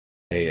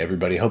Hey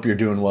everybody, hope you're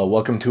doing well.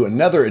 Welcome to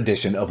another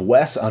edition of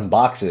Wes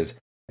Unboxes.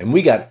 And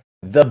we got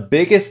the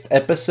biggest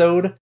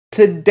episode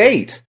to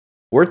date.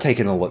 We're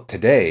taking a look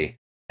today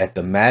at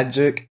the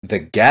Magic the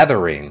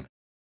Gathering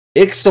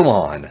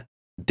Ixalan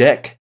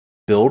Deck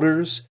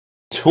Builders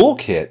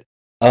Toolkit.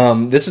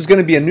 This is going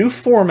to be a new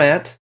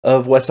format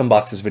of Wes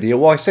Unboxes video.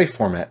 Well, I say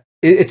format.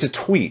 It's a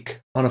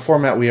tweak on a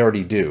format we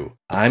already do.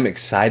 I'm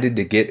excited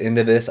to get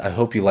into this. I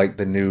hope you like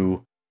the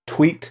new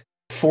tweaked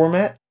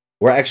format.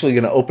 We're actually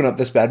going to open up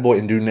this bad boy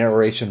and do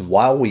narration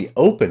while we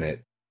open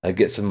it. I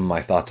get some of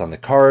my thoughts on the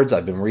cards.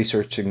 I've been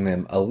researching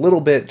them a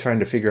little bit, trying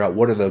to figure out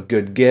what are the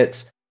good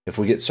gets. If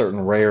we get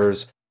certain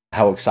rares,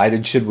 how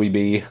excited should we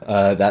be?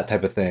 That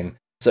type of thing.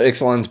 So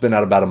Ixalan's been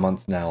out about a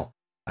month now.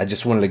 I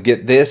just wanted to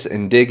get this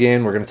and dig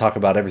in. We're going to talk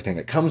about everything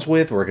it comes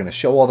with. We're going to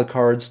show all the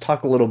cards,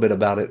 talk a little bit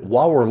about it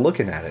while we're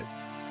looking at it.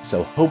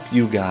 So hope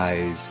you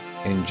guys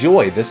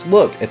enjoy this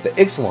look at the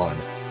Ixalan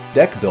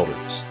Deck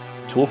Builders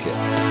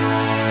Toolkit.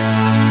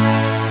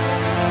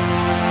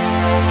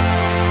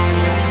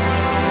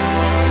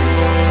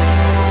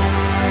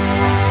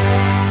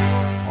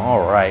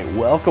 Alright,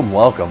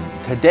 welcome.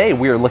 Today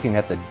we are looking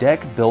at the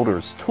Deck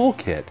Builders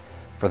Toolkit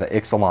for the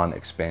Ixalan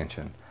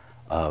expansion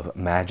of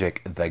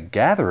Magic the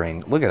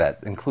Gathering. Look at that,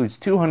 includes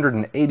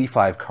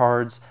 285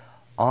 cards.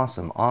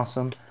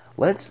 Awesome.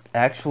 Let's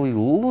actually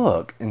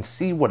look and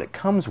see what it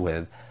comes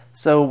with.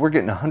 So we're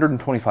getting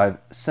 125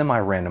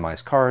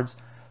 semi-randomized cards,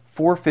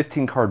 4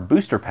 15-card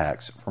booster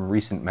packs from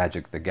recent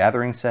Magic the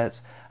Gathering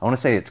sets. I want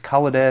to say it's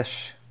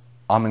Kaladesh,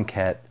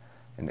 Amonkhet,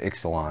 and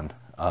Ixalan,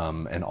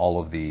 and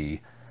all of the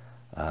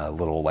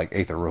little like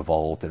Aether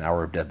Revolt and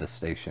Hour of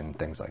Devastation,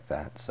 things like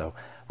that. So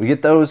we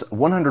get those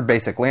 100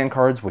 basic land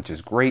cards, which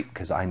is great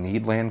because I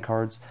need land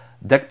cards.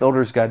 Deck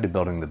Builder's Guide to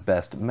Building the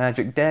Best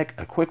Magic Deck,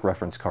 a quick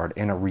reference card,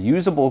 and a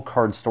reusable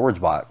card storage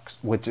box,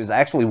 which is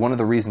actually one of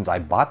the reasons I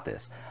bought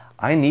this.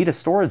 I need a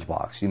storage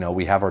box. You know,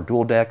 we have our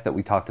dual deck that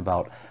we talked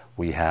about.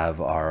 We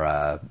have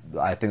our,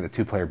 I think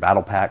the 2-player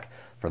battle pack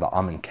for the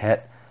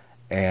Amonkhet,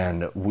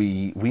 and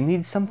we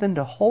need something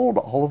to hold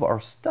all of our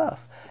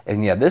stuff.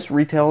 And yeah, this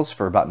retails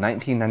for about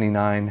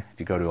 $19.99 if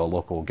you go to a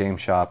local game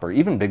shop or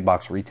even big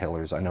box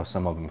retailers. I know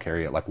some of them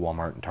carry it like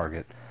Walmart and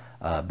Target.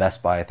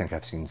 Best Buy, I think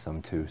I've seen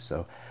some too.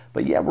 So,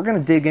 but yeah, we're going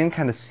to dig in,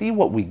 kind of see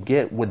what we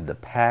get with the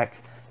pack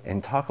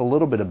and talk a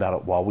little bit about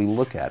it while we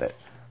look at it.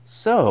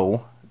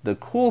 So, the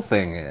cool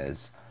thing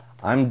is,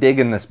 I'm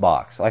digging this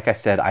box. Like I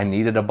said, I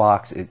needed a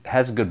box. It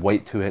has a good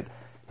weight to it.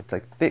 It's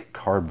like thick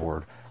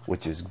cardboard,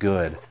 which is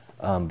good.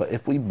 But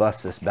if we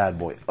bust this bad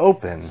boy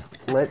open,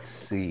 let's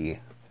see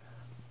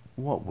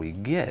what we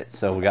get.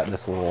 So we got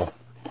this little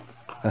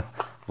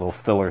little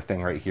filler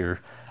thing right here,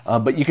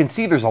 but you can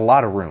see there's a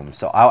lot of room,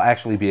 so I'll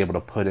actually be able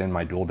to put in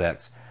my dual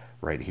decks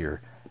right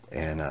here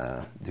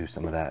and do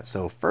some of that.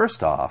 So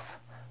first off,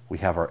 we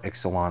have our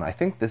Ixalan. I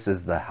think this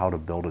is the how to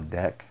build a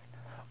deck.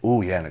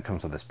 Oh yeah, and it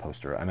comes with this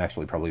poster. I'm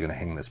actually probably going to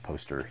hang this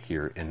poster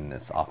here in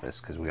this office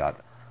because we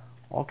got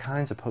all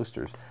kinds of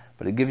posters,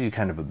 but it gives you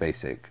kind of a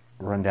basic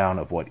rundown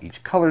of what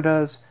each color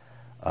does.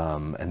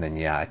 And then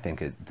yeah, I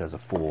think it does a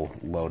full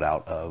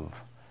loadout of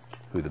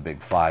who the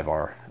big 5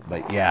 are.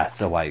 But yeah,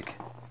 so like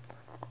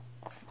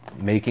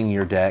making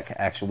your deck,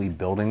 actually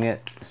building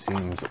it,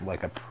 seems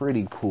like a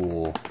pretty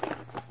cool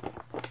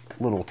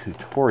little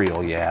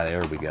tutorial. Yeah,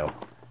 there we go.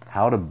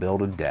 How to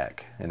build a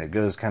deck. And it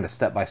goes kind of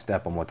step by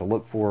step on what to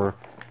look for,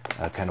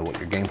 kind of what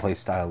your gameplay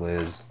style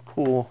is.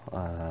 Cool.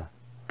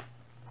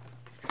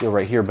 Go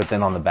right here, but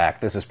then on the back,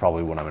 this is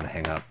probably what I'm going to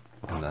hang up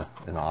in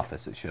the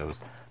office. It shows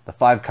the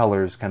 5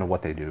 colors, kind of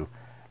what they do,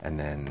 and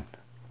then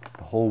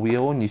the whole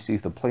wheel, and you see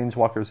the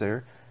planeswalkers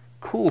there.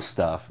 Cool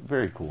stuff,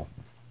 very cool.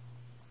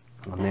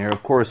 And there,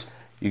 of course,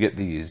 you get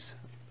these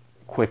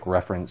quick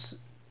reference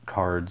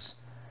cards,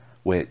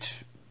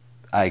 which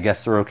I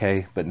guess they're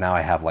okay, but now I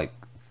have like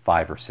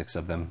 5 or 6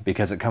 of them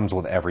because it comes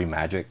with every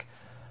Magic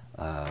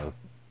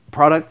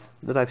product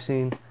that I've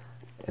seen.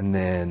 And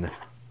then,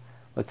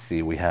 let's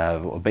see, we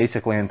have a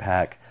basic land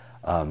pack.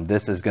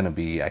 This is going to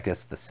be, I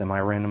guess, the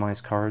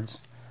semi-randomized cards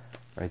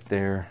right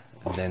there.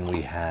 And then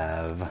we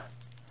have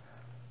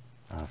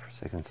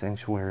Forsaken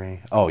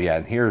Sanctuary. Oh yeah,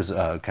 and here's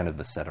kind of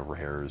the set of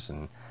rares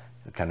and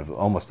kind of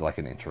almost like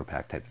an intro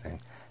pack type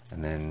thing.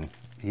 And then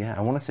yeah,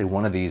 I want to say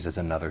one of these is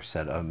another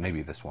set of,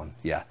 maybe this one,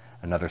 yeah,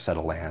 another set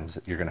of lands.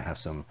 You're going to have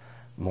some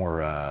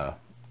more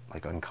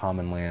like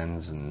uncommon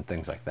lands and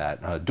things like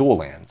that. Dual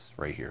lands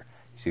right here.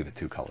 You see the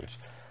 2 colors.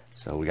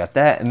 So we got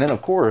that, and then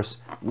of course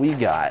we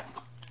got,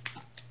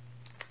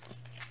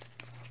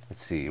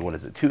 let's see, what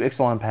is it? 2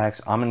 Ixalan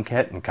packs,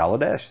 Amonkhet and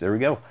Kaladesh. There we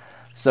go.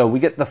 So we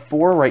get the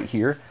 4 right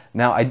here.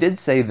 Now I did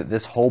say that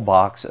this whole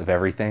box of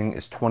everything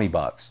is 20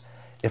 bucks.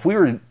 If we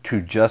were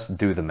to just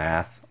do the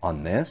math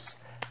on this,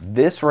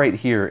 this right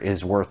here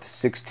is worth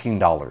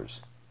 $16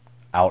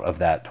 out of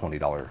that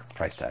 $20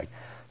 price tag.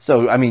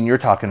 So I mean, you're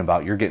talking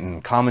about, you're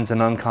getting commons and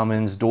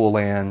uncommons, dual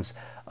lands,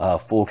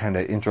 full kind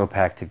of intro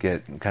pack to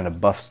get kind of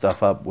buff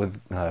stuff up with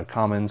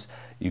commons.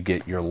 You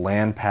get your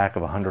land pack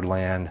of 100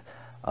 land,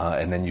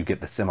 and then you get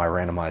the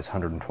semi-randomized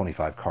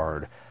 125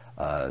 card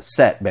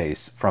set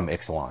base from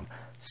Ixalan.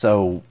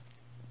 So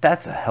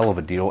that's a hell of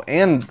a deal.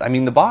 And I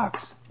mean, the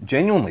box,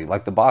 genuinely,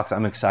 like the box,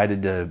 I'm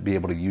excited to be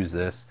able to use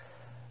this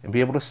and be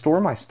able to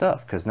store my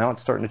stuff, because now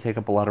it's starting to take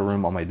up a lot of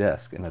room on my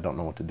desk and I don't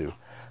know what to do.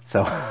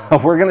 So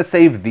we're going to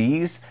save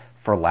these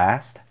for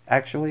last,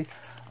 actually.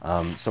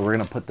 So we're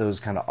going to put those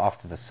kind of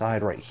off to the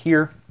side right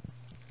here.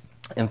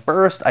 And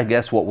first, I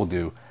guess what we'll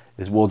do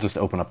is we'll just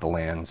open up the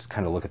lands,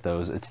 kind of look at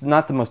those. It's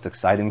not the most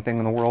exciting thing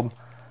in the world,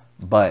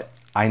 but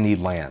I need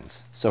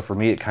lands. So for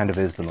me, it kind of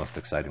is the most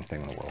exciting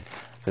thing in the world,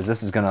 because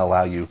this is going to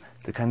allow you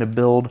to kind of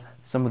build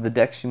some of the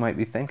decks you might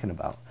be thinking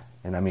about.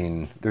 And I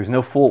mean, there's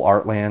no full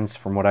art lands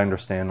from what I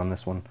understand on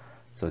this one.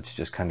 So it's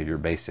just kind of your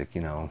basic,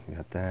 you know, you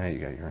got that, you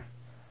got your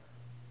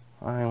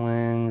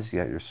islands, you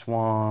got your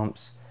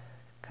swamps,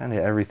 kind of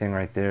everything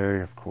right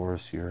there. Of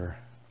course, your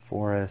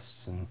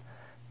forests, and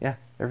yeah,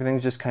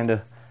 everything's just kind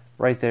of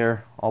right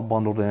there, all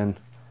bundled in.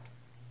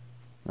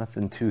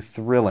 Nothing too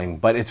thrilling,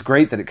 but it's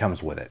great that it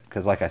comes with it,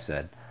 because like I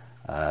said,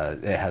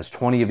 it has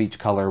 20 of each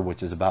color,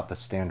 which is about the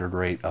standard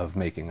rate of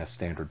making a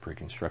standard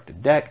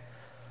pre-constructed deck.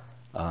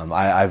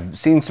 I've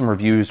seen some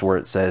reviews where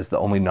it says the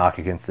only knock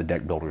against the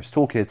deck builders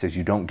toolkits is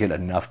you don't get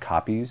enough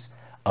copies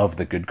of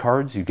the good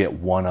cards. You get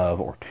one of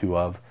or two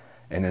of,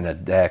 and in a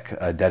deck,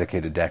 a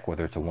dedicated deck,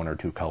 whether it's a 1 or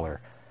 2 color,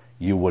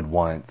 you would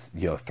want,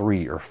 you know,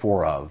 3 or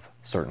 4 of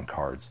certain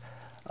cards.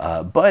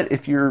 But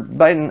if you're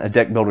buying a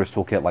deck builder's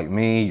toolkit like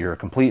me, you're a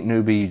complete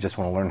newbie, you just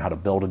want to learn how to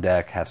build a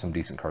deck, have some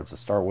decent cards to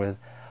start with,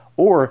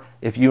 or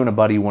if you and a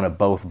buddy want to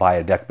both buy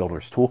a deck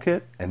builder's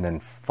toolkit and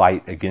then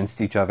fight against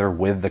each other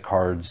with the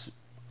cards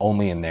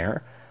only in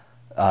there,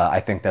 I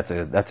think that's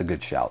a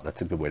good shout.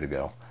 That's a good way to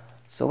go.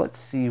 So let's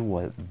see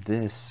what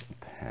this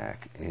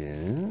pack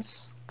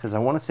is, because I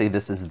want to say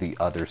this is the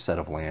other set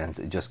of lands.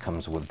 It just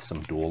comes with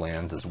some dual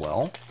lands as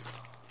well.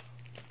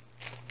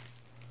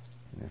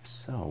 And if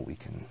so, we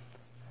can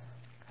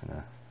kind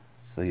of,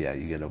 so yeah,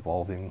 you get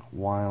Evolving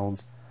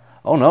Wilds.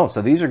 Oh no,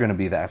 so these are going to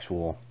be the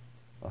actual,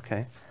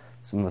 okay,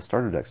 some of the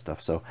starter deck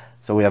stuff. So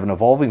we have an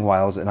Evolving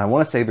Wilds, and I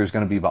want to say there's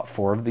going to be about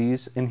 4 of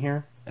these in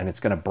here, and it's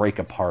going to break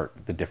apart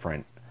the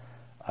different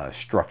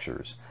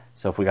structures.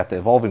 So if we got the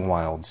Evolving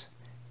Wilds,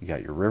 you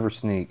got your River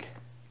Sneak,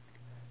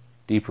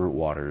 Deep Root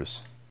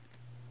Waters,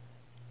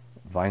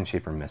 Vine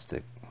Shaper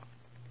Mystic,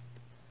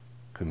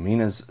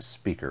 Kumina's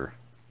Speaker.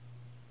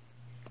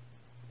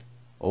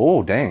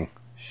 Oh, dang.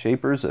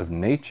 Shapers of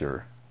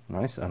Nature.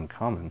 Nice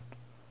uncommon.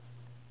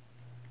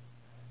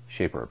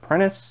 Shaper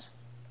Apprentice.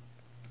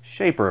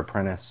 Shaper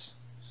Apprentice.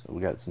 So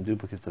we got some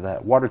duplicates of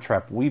that. Water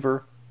Trap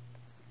Weaver.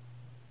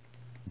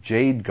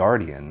 Jade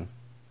Guardian.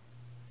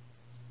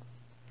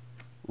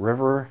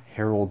 River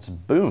Herald's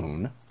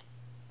Boon.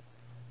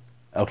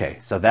 Okay,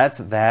 so that's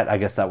that. I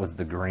guess that was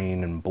the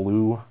green and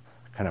blue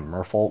kind of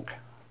merfolk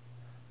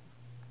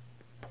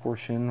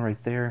portion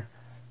right there.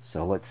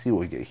 So let's see what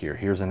we get here.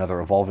 Here's another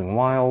Evolving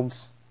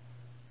Wilds.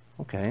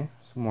 Okay,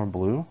 some more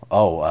blue.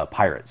 Oh,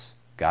 Pirates.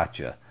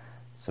 Gotcha.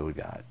 So we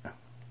got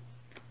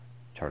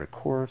Chart a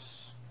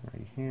Course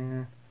right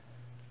here.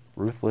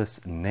 Ruthless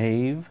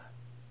Knave.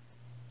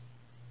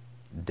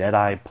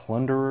 Deadeye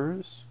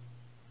Plunderers.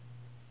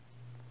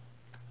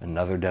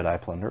 Another Deadeye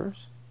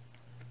Plunderers.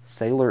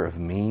 Sailor of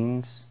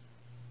Means.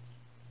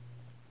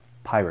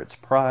 Pirate's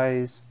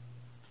Prize.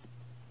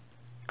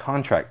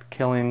 Contract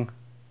Killing.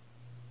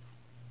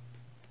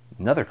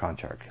 Another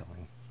Contract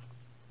Killing.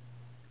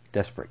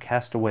 Desperate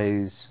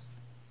Castaways.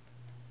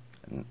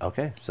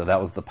 Okay, so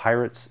that was the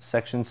Pirates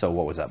section. So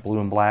what was that? Blue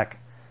and black,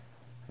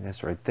 I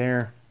guess, right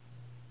there.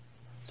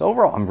 So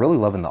overall, I'm really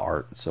loving the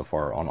art so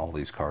far on all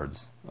these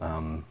cards.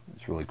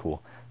 It's really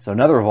cool. So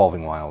another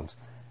Evolving Wilds.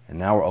 And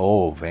now we're,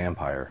 oh,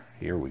 Vampire.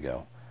 Here we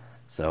go.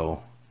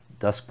 So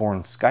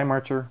Duskborn Sky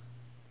Marcher.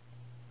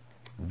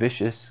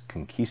 Vicious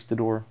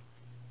Conquistador.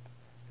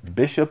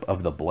 Bishop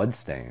of the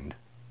Bloodstained.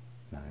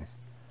 Nice.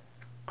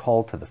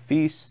 Call to the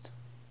Feast.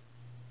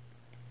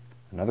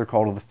 Another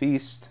Call to the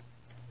Feast.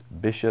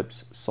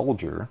 Bishop's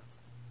Soldier.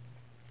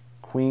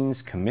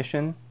 Queen's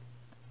Commission.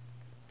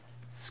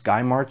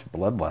 Sky March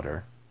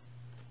Bloodletter.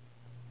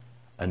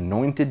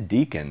 Anointed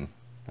Deacon.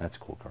 That's a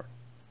cool card.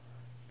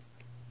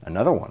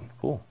 Another one.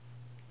 Cool.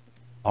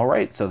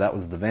 Alright, so that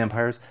was the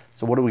vampires.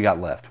 So what do we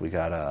got left? We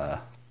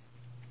got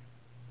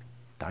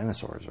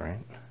dinosaurs, right?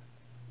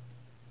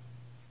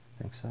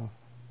 I think so.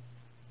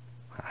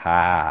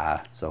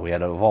 Ha! So we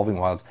had Evolving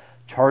Wilds.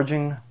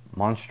 Charging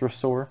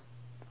Monstrosaur.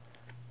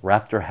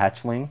 Raptor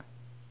Hatchling.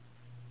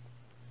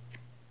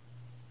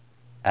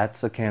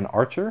 Atsakan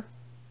Archer.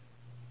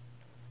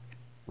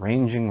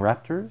 Ranging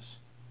Raptors.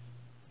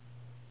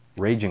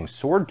 Raging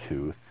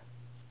Swordtooth.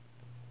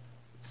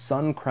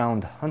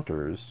 Sun-Crowned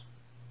Hunters.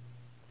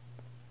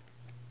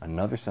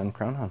 Another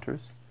Sun-Crowned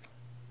Hunters.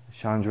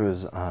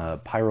 Chandra's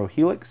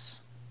Pyrohelix.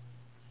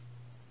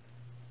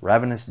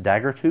 Ravenous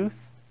Daggertooth.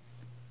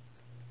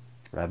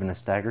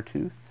 Ravenous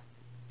Daggertooth.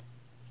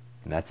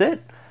 And that's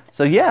it.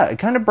 So yeah, it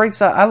kind of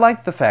breaks out. I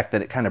like the fact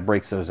that it kind of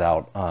breaks those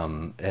out.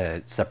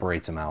 It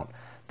separates them out.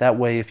 That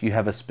way, if you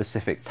have a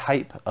specific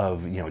type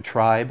of, you know,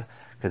 tribe,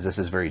 because this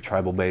is very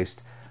tribal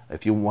based,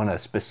 If you want a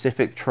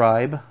specific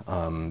tribe,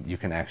 you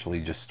can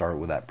actually just start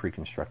with that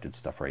pre-constructed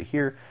stuff right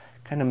here.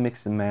 Kind of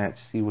mix and match,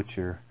 see what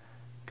you're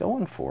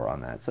going for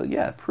on that. So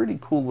yeah, pretty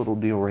cool little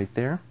deal right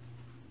there.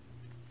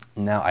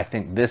 Now I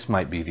think this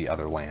might be the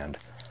other land.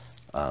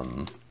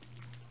 The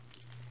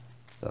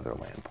other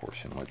land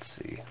portion, let's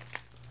see.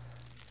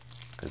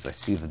 Because I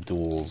see the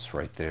duels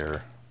right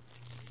there.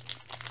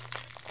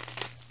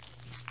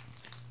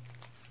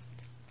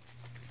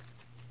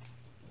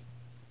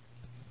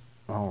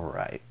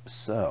 Alright,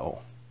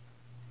 so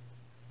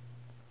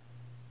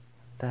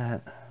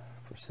that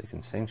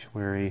Forsaken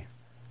Sanctuary,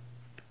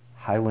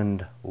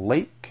 Highland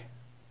Lake,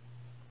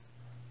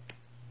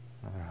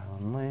 another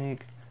Highland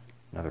Lake,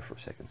 another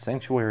Forsaken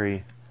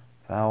Sanctuary,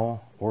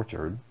 Foul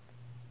Orchard,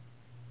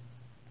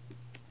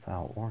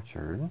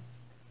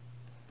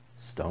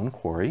 Stone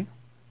Quarry,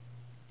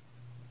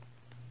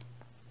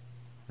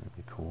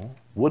 really cool,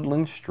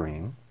 Woodland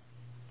Stream,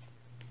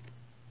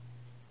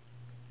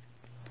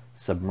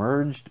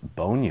 Submerged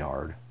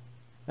Boneyard.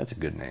 That's a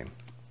good name.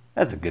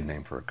 That's a good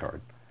name for a card.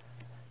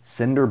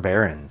 Cinder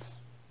Barrens.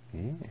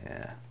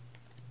 Yeah.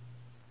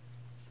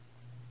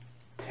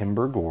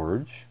 Timber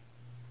Gorge.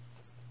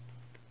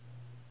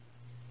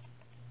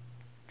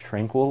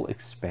 Tranquil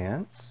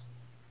Expanse.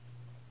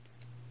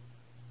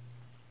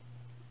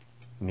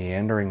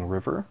 Meandering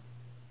River.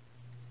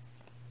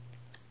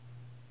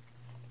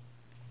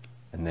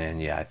 And then,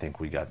 yeah, I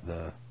think we got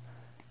the,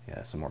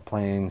 yeah, some more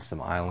plains,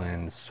 some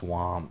islands,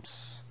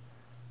 swamps.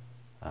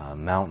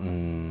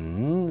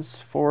 Mountains,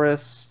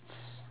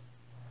 forests,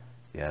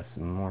 yeah,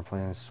 some more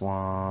plains,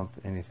 swamp,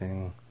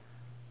 anything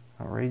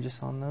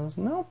outrageous on those?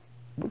 Nope,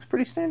 looks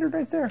pretty standard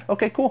right there.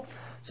 Okay, cool.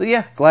 So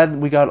yeah, glad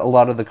we got a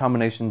lot of the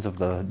combinations of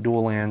the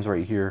dual lands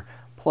right here,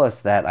 plus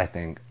that I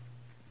think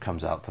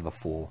comes out to the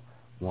full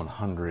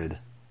 100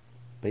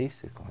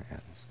 basic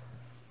lands.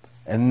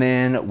 And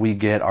then we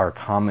get our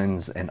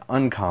commons and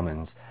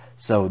uncommons.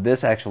 So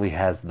this actually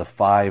has the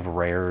 5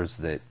 rares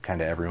that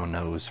kind of everyone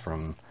knows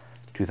from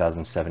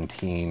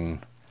 2017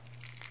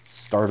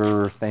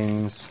 starter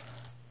things.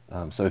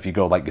 So if you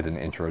go like get an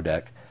intro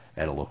deck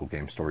at a local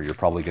game store, you're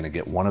probably going to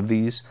get one of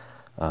these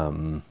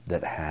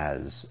that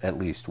has at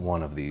least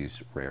one of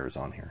these rares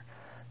on here.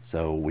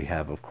 So we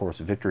have, of course,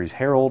 Victory's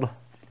Herald,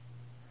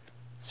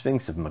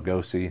 Sphinx of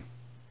Magosi,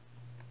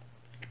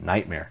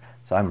 Nightmare.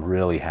 So I'm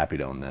really happy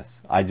to own this.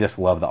 I just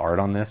love the art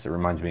on this. It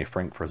reminds me of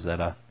Frank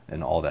Frazetta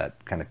and all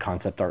that kind of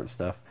concept art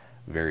stuff.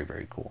 Very,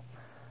 very cool.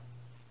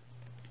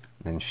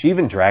 Then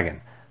Sheevan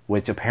Dragon,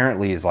 which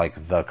apparently is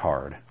like the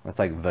card. It's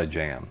like the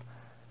jam.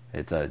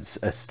 It's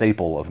a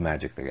staple of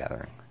Magic the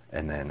Gathering.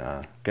 And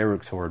then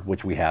Garruk's Horde,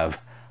 which we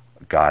have,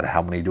 God,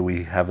 how many do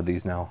we have of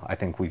these now? I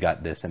think we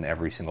got this in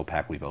every single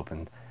pack we've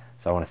opened.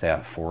 So I want to say I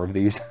have 4 of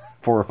these,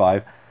 4 or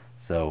 5.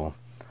 So,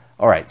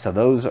 all right, so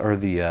those are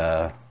the,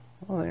 oh,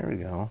 there we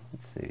go.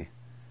 Let's see.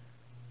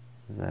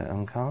 Is that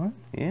uncommon?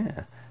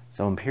 Yeah.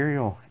 So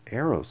Imperial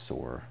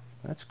Aerosaur,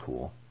 that's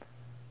cool.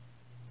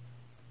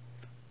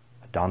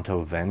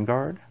 Danto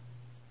Vanguard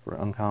for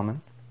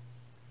uncommon.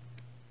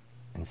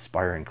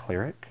 Inspiring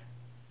Cleric.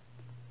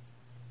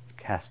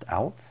 Cast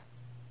Out.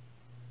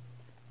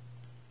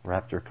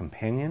 Raptor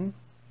Companion.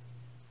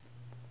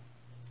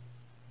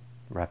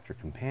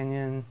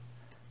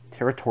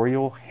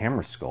 Territorial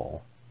Hammerskull.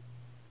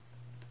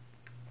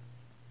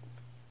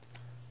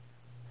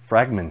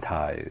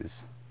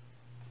 Fragmentize.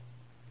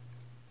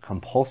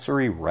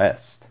 Compulsory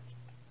Rest.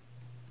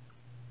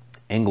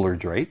 Angler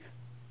Drake.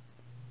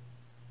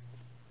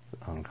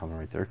 Uncommon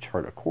right there.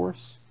 Chart a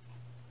Course.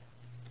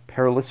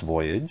 Perilous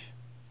Voyage.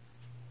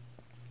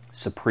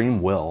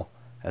 Supreme Will.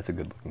 That's a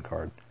good looking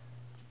card.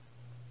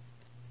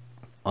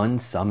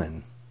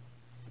 Unsummon.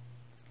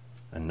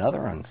 Another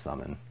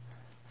Unsummon.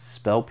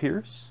 Spell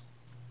Pierce.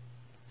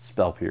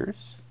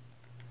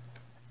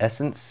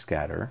 Essence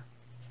Scatter.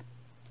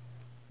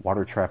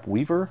 Water Trap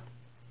Weaver.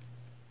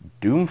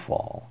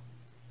 Doomfall.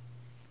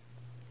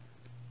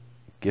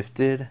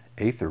 Gifted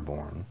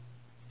Aetherborn.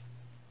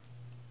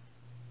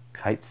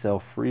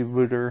 Kitesail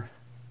Freebooter.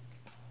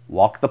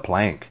 Walk the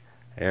Plank.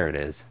 There it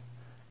is.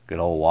 Good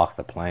old Walk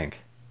the Plank.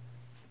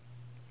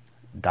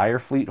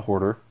 Direfleet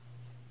Hoarder.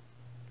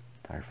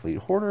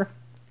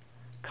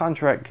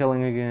 Contract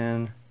Killing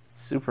again.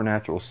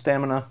 Supernatural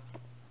Stamina.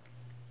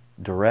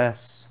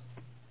 Duress.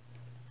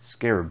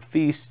 Scarab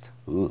Feast.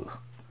 Ugh.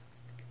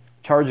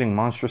 Charging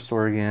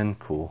Monstrosaur again.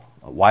 Cool.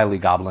 A Wily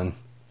Goblin.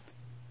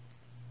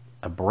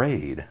 A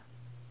Braid.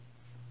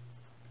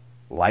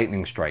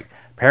 Lightning Strike.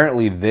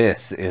 Apparently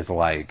this is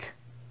like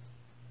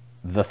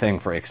the thing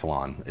for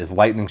Ixalan. Is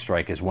Lightning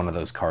Strike is one of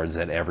those cards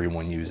that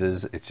everyone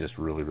uses. It's just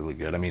really, really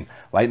good. I mean,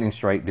 Lightning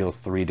Strike deals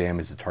 3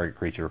 damage to target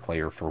creature or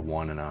player for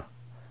 1 in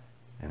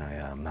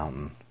a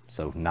mountain.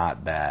 So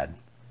not bad.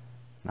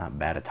 Not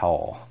bad at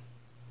all.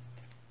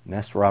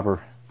 Nest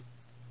Robber.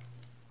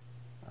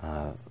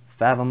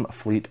 Fathom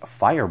Fleet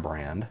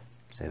Firebrand.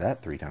 Say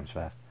that 3 times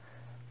fast.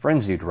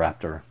 Frenzied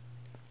Raptor.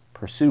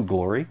 Pursue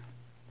Glory.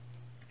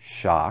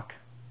 Shock.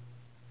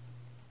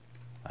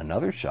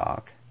 Another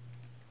Shock.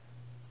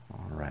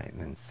 Alright,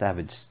 and then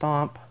Savage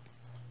Stomp.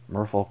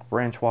 Merfolk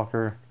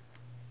Branchwalker,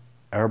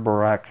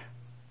 Arborback.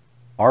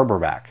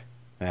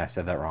 Yeah, I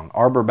said that wrong.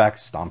 Arborback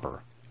Stomper.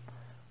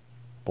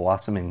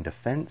 Blossoming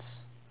Defense.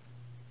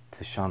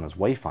 Tishana's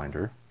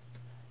Wayfinder.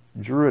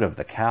 Druid of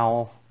the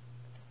Cowl.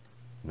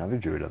 Another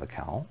Druid of the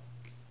Cowl.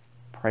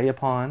 Prey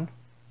Upon.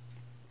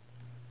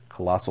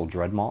 Colossal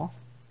Dreadmaw.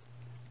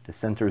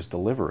 Dissenter's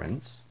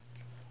Deliverance.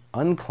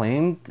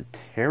 Unclaimed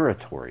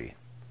Territory.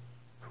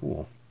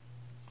 Cool.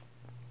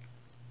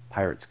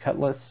 Pirate's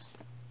Cutlass.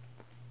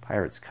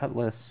 Pirate's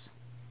Cutlass.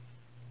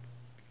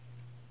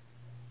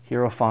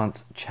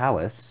 Hierophant's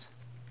Chalice.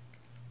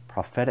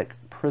 Prophetic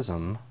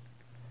Prism.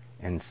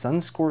 And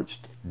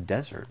Sun-Scorched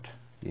Desert.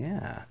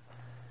 Yeah.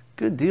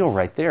 Good deal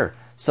right there.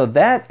 So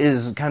that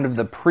is kind of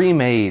the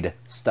pre-made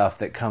stuff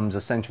that comes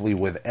essentially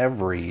with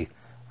every,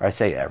 or I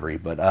say every,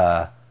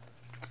 but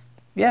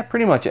yeah,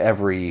 pretty much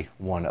every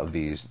one of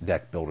these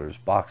deck builders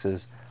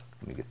boxes.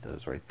 Let me get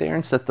those right there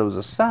and set those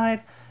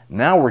aside.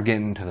 Now we're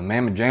getting to the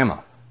mamma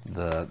jamma,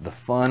 the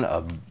fun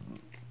of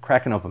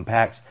cracking open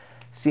packs,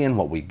 seeing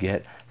what we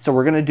get. So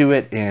we're going to do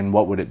it in,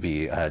 what would it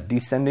be,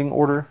 descending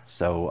order.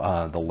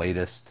 So the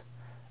latest,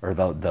 or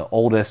the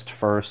oldest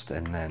first,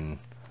 and then,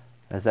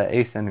 is that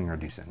ascending or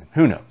descending?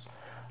 Who knows?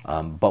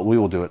 But we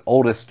will do it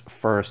oldest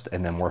first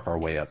and then work our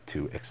way up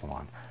to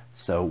Ixalan.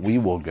 So we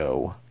will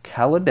go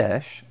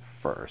Kaladesh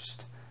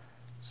first.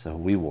 So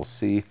we will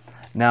see.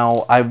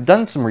 Now, I've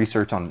done some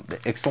research on the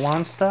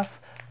Ixalan stuff,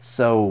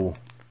 so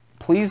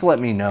please let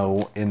me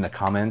know in the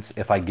comments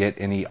if I get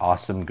any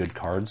awesome good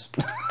cards.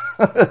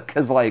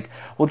 Because, like,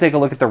 we'll take a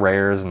look at the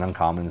rares and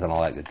uncommons and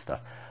all that good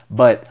stuff.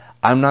 But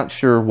I'm not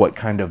sure what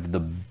kind of the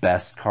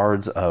best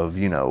cards of,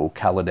 you know,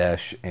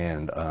 Kaladesh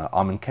and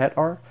Amonkhet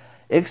are.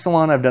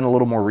 Ixalan, I've done a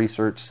little more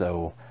research,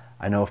 so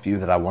I know a few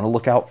that I want to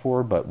look out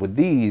for. But with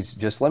these,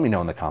 just let me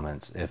know in the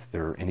comments if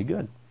they're any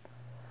good.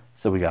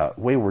 So we got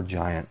Wayward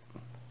Giant,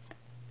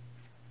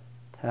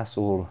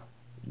 Tasseled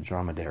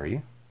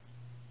Dromedary,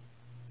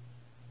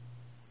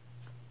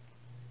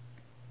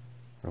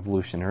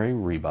 Revolutionary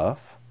Rebuff,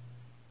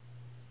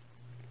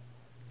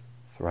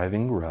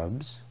 Thriving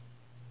Grubs,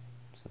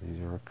 so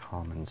these are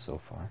common so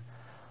far,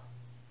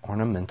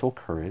 Ornamental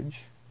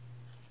Courage,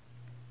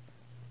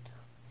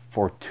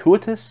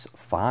 Fortuitous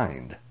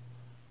Find,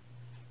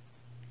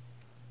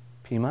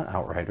 Pima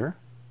Outrider,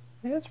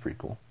 yeah, that's pretty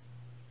cool,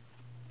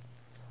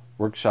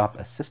 Workshop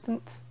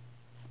Assistant,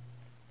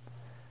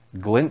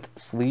 Glint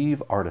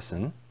Sleeve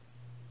Artisan,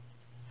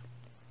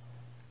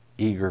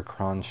 Eager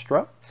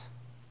Construct,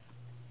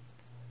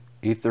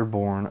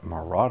 Aetherborn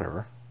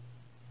Marauder,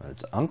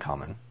 that's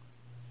uncommon.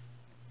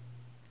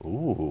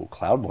 Ooh,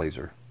 Cloud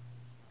Blazer,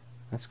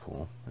 that's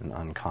cool, and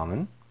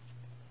uncommon.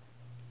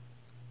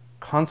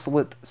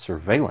 Consulate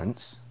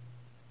Surveillance,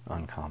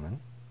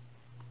 uncommon.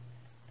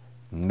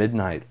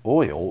 Midnight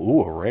Oil,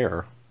 ooh, a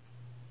rare.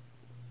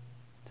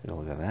 Take a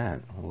look at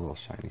that, a little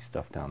shiny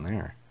stuff down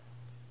there.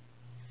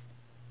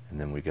 And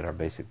then we get our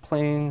basic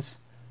planes,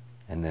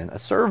 and then a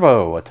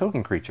Servo, a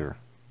token creature.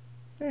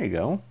 There you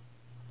go.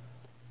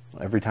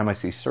 Every time I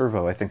see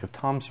Servo, I think of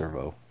Tom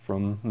Servo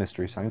from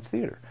Mystery Science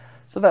Theater.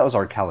 So that was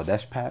our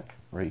Kaladesh pack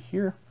right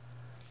here.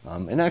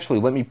 And actually,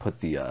 let me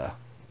put the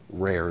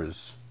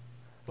rares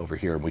over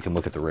here, and we can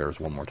look at the rares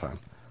one more time.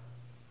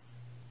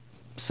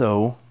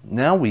 So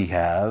now we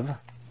have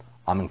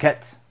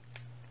Amonkhet.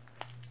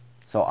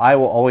 So I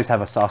will always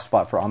have a soft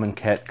spot for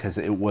Amonkhet because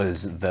it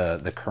was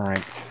the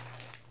current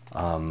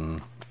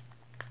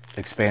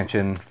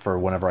expansion for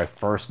whenever I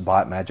first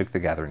bought Magic the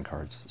Gathering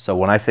cards. So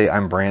when I say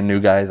I'm brand new,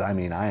 guys, I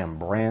mean I am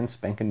brand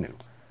spanking new.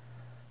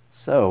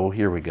 So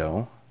here we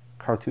go.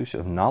 Cartouche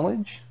of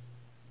Knowledge,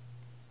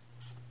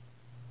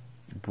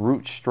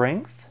 Brute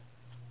Strength,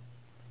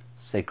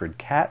 Sacred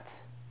Cat,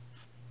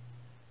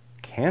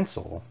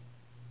 Cancel,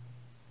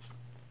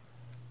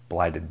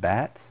 Blighted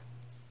Bat,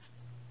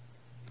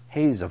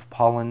 Haze of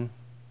Pollen,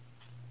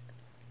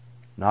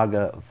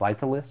 Naga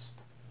Vitalist,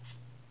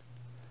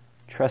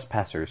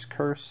 Trespasser's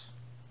Curse,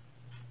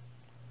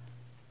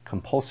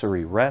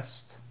 Compulsory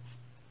Rest,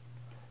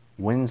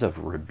 Winds of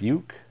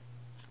Rebuke,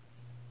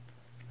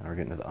 and we're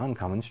getting to the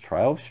uncommons,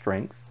 Trial of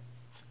Strength,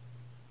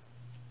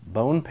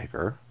 Bone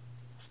Picker,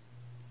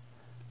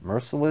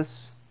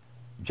 Merciless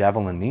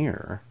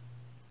Javelineer,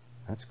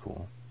 that's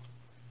cool,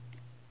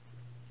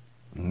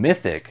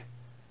 Mythic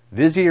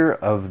Vizier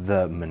of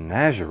the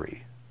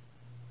Menagerie.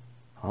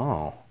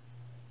 Oh,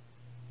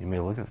 you may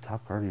look at the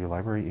top card of your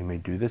library. You may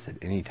do this at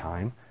any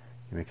time.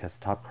 You may cast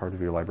the top card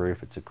of your library.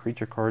 If it's a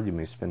creature card, you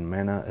may spend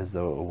mana as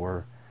though it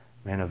were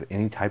mana of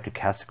any type to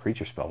cast a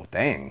creature spell.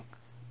 Dang.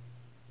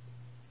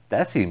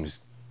 That seems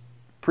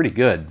pretty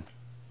good.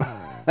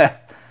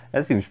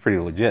 that seems pretty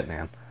legit,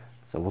 man.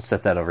 So we'll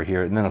set that over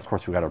here. And then, of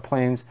course, we got our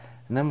planes.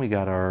 And then we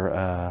got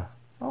our,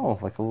 oh,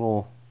 like a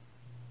little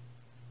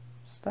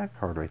stack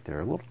card right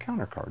there. A little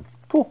counter card.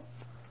 Cool.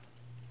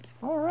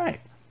 All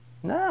right.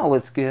 Now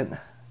let's get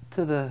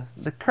to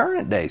the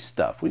current day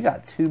stuff. We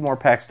got 2 more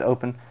packs to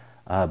open,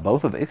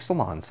 both of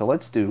Ixalan. So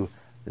let's do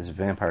this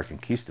Vampire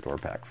Conquistador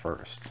pack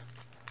first.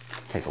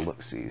 Take a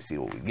look, see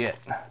what we get.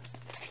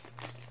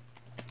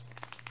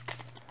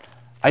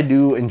 I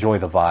do enjoy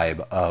the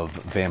vibe of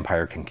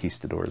Vampire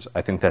Conquistadors.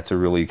 I think that's a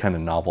really kind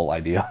of novel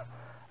idea.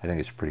 I think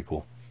it's pretty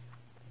cool.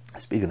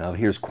 Speaking of,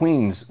 here's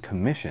Queen's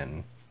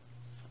Commission,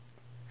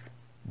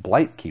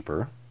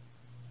 Blightkeeper,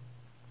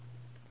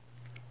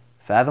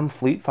 Fathom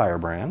Fleet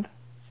Firebrand,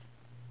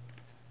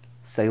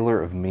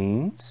 Sailor of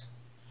Means,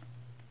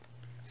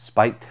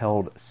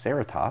 Spike-tailed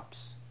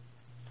Ceratops,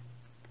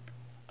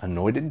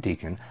 Anointed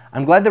Deacon.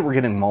 I'm glad that we're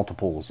getting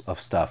multiples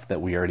of stuff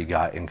that we already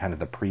got in kind of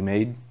the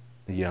pre-made,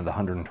 you know, the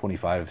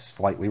 125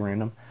 slightly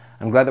random.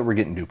 I'm glad that we're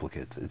getting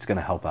duplicates. It's going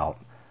to help out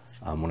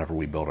whenever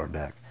we build our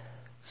deck.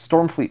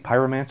 Stormfleet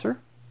Pyromancer,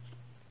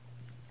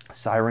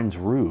 Siren's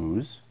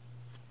Ruse,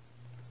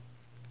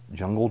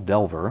 Jungle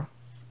Delver,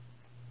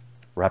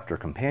 Raptor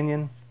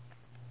Companion.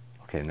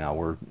 Okay, now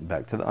we're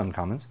back to the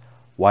uncommons.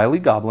 Wily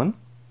Goblin,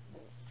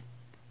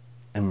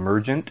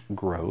 Emergent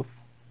Growth,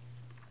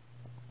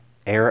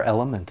 Air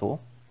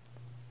Elemental,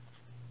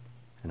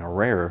 and a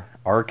rare,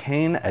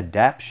 Arcane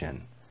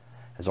Adaption.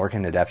 As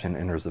Arcane Adaption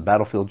enters the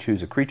battlefield,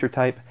 choose a creature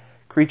type.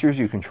 Creatures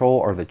you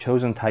control are the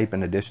chosen type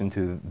in addition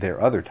to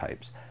their other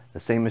types. The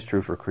same is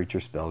true for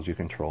creature spells you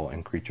control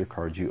and creature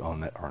cards you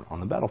own that aren't on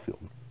the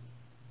battlefield.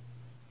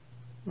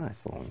 Nice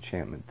little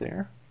enchantment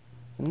there.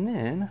 And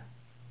then,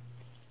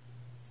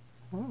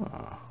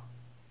 mark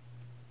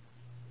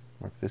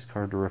this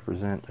card to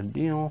represent a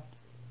deal.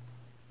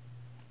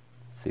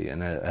 Let's see,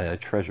 and a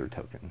treasure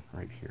token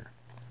right here.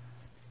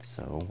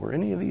 So, were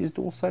any of these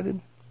dual-sided?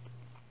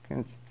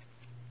 I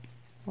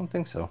don't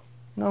think so.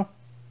 No?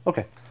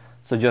 Okay.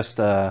 So just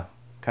kind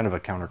of a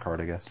counter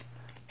card, I guess.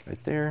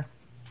 Right there.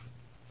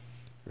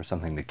 Or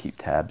something to keep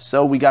tabs.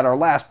 So we got our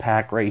last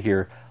pack right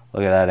here.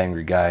 Look at that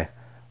angry guy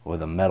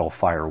with a metal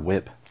fire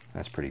whip.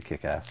 That's pretty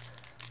kick-ass.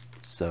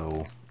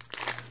 So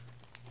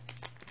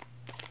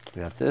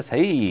we got this.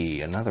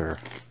 Hey, another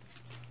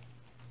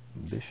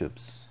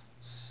Bishop's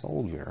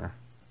Soldier.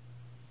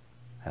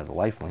 Has a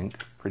lifelink.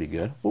 Pretty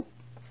good. Whoop.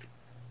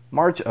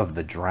 March of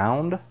the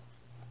Drowned.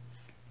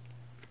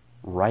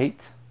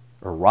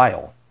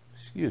 Ryle.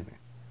 Excuse me.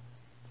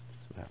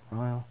 So we got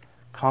Ryle.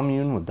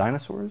 Commune with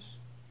Dinosaurs.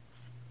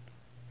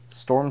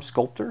 Storm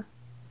Sculptor.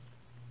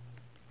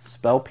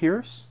 Spell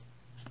Pierce.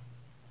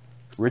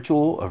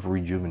 Ritual of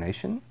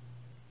Rejuvenation.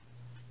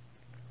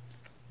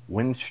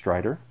 Wind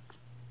Strider.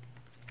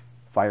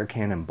 Fire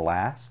Cannon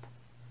Blast.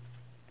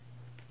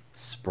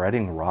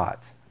 Spreading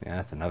Rot. Yeah,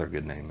 that's another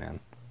good name, man.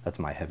 That's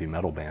my heavy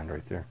metal band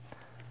right there.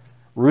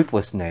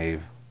 Ruthless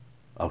Knave.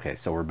 Okay,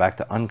 so we're back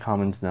to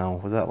uncommons now.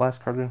 Was that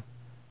last card?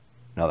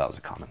 No, that was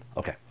a common.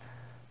 Okay.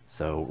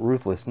 So,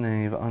 Ruthless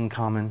Knave,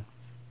 uncommon.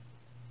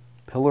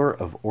 Pillar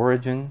of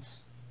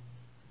Origins.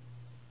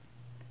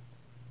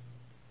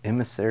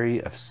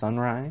 Emissary of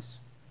Sunrise.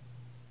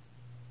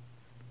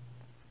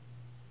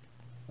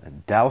 A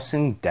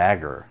Dousing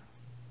Dagger.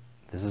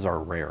 This is our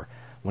rare.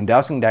 When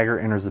Dousing Dagger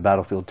enters the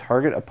battlefield,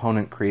 target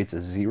opponent creates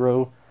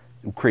two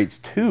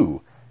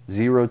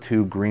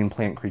 0/2 green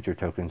plant creature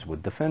tokens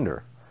with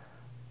Defender.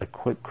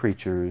 Equipped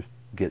creature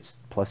gets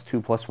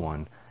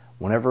 +2/+1.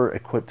 Whenever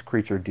equipped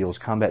creature deals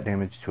combat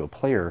damage to a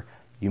player,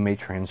 you may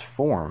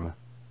transform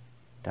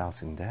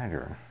Dousing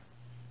Dagger.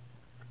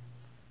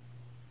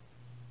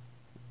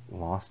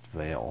 Lost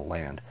Vale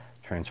land.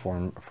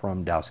 Transform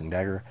from Dousing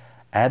Dagger.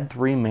 Add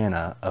 3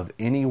 mana of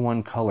any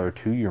one color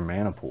to your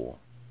mana pool.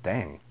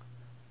 Dang.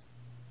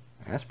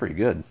 That's pretty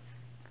good.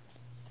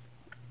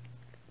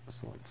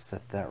 So let's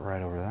set that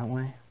right over that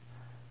way.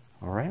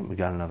 Alright, we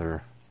got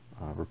another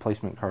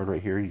replacement card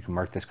right here. You can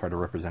mark this card to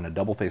represent a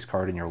double-face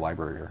card in your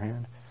library or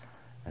hand.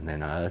 And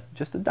then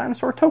just a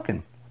dinosaur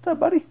token. What's up,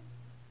 buddy?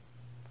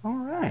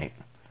 Alright.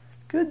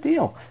 Good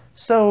deal.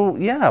 So,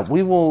 yeah,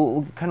 we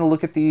will kind of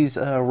look at these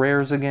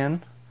rares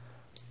again.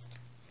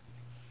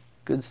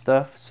 Good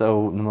stuff.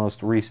 So, the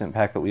most recent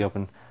pack that we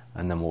opened,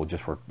 and then we'll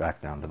just work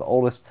back down to the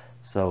oldest.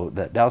 So,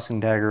 that Dousing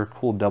Dagger,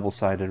 cool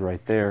double-sided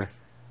right there.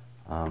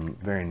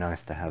 Very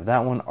nice to have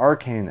that one.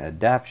 Arcane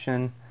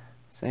Adaption,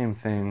 same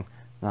thing.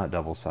 Not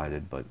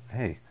double-sided, but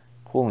hey,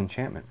 cool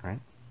enchantment, right?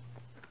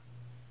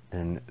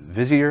 Then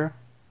Vizier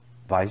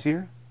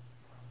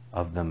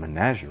of the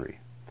Menagerie.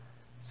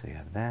 So you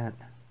have that.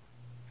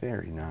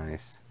 Very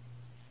nice.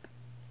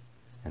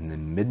 And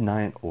then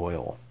Midnight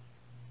Oil.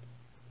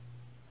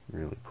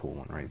 Really cool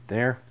one right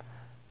there.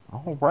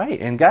 All right,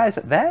 and guys,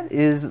 that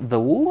is the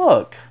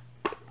look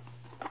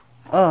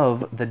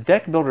of the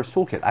Deck Builder's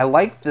Toolkit. I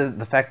like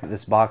the fact that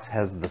this box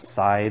has the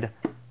side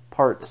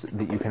parts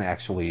that you can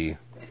actually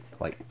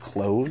like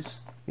close,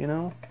 you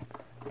know?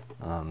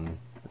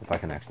 If I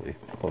can actually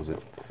close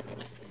it.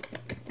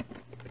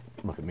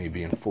 Look at me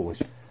being foolish.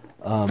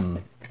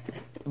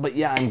 But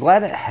yeah, I'm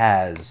glad it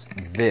has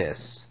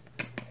this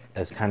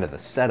as kind of the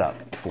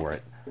setup for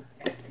it.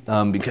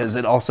 Because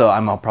it also,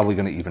 I'm probably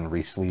going to even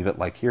re-sleeve it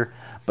like here.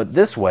 But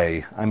this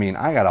way, I mean,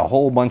 I got a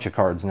whole bunch of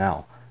cards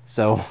now.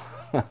 So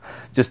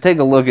just take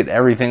a look at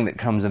everything that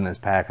comes in this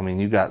pack. I mean,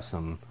 you got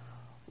some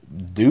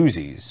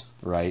doozies,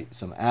 right?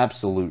 Some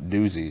absolute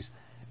doozies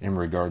in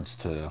regards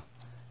to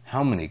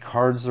how many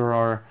cards there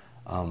are.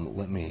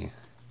 Let me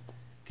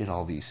get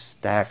all these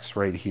stacks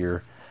right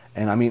here.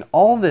 And I mean,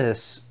 all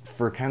this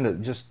for kind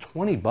of just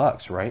 20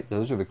 bucks, right?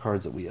 Those are the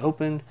cards that we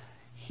opened.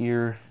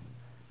 Here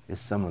is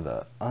some of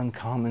the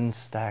uncommon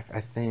stack,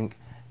 I think.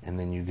 And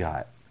then you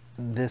got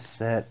this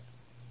set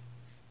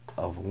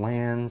of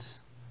lands.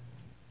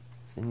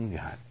 Then you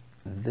got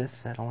this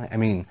set of lands. I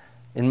mean,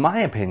 in my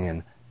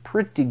opinion,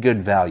 pretty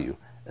good value,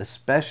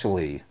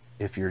 especially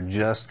if you're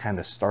just kind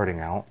of starting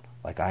out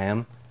like I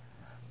am.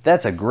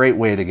 That's a great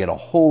way to get a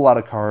whole lot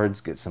of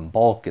cards, get some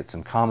bulk, get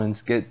some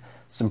commons, get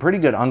some pretty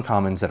good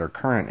uncommons that are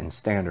current and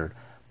standard,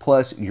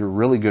 plus your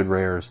really good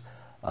rares.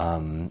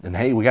 And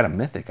hey, we got a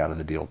mythic out of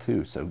the deal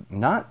too, so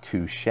not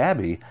too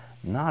shabby,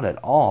 not at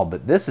all.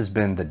 But this has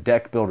been the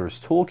Deck Builders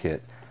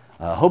Toolkit.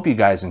 Hope you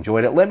guys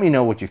enjoyed it. Let me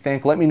know what you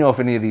think. Let me know if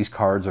any of these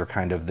cards are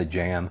kind of the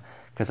jam,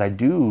 because I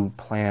do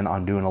plan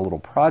on doing a little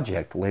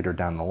project later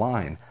down the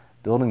line,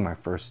 building my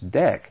first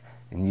deck,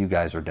 and you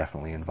guys are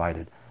definitely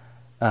invited.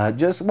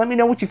 Just let me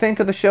know what you think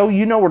of the show.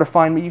 You know where to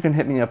find me. You can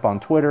hit me up on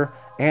Twitter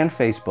and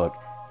Facebook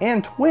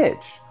and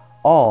Twitch,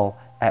 all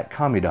at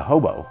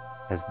KamidaHobo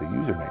as the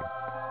username.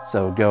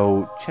 So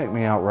go check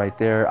me out right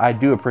there. I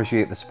do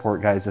appreciate the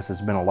support, guys. This has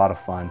been a lot of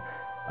fun.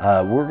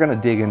 We're going to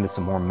dig into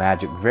some more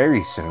Magic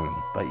very soon.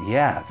 But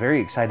yeah,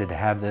 very excited to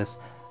have this.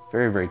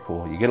 Very, very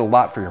cool. You get a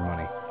lot for your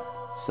money.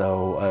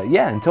 So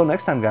yeah, until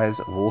next time, guys,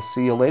 we'll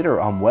see you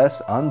later on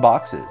Wes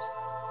Unboxes.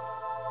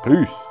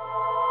 Peace.